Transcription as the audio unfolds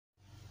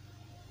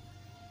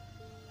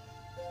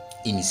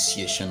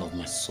initiation of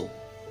my soul.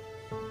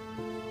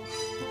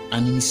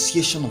 An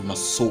initiation of my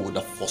soul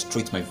that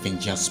frustrates my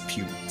vengeance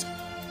spirit.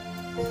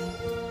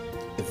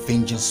 A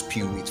vengeance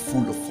spirit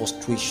full of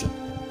frustration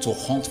to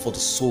hunt for the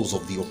souls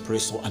of the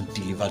oppressor and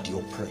deliver the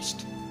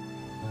oppressed.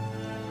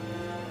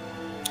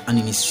 An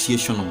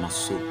initiation of my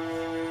soul.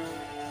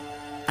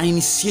 An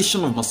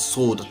initiation of my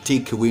soul that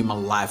takes away my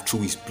life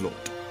through his blood.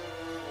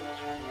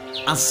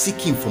 And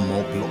seeking for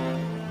more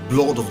blood.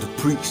 Blood of the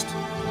priest.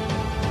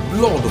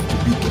 Blood of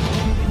the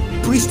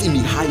wicked. Priest in the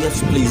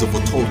highest place of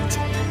authority.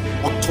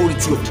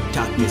 Authority of the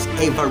darkness,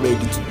 ever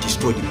ready to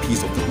destroy the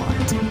peace of the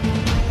light.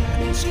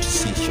 An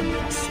initiation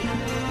of my soul.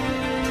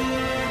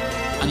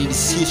 An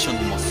initiation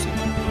of my soul.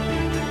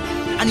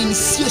 An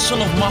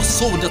initiation of my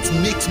soul that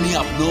makes me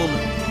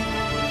abnormal.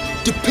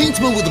 To paint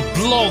me with the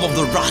blood of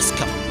the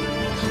rascal.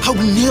 I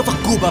will never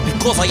go back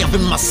because I have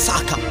been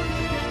massacred.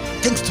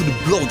 Thanks to the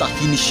blood that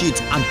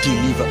initiates and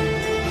delivers.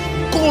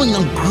 Going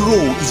and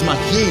grow is my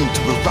aim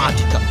to be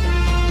radical.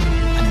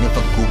 And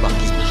never go back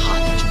is my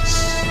heart choice.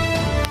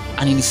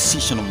 An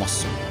initiation of my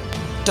soul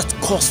that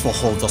calls for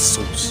all the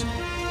souls.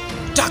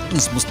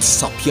 Darkness must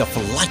disappear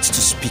for light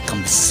to speak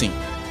and be seen.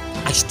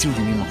 I still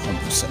remain my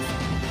humble self.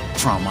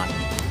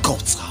 CrownMike,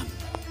 God's hand.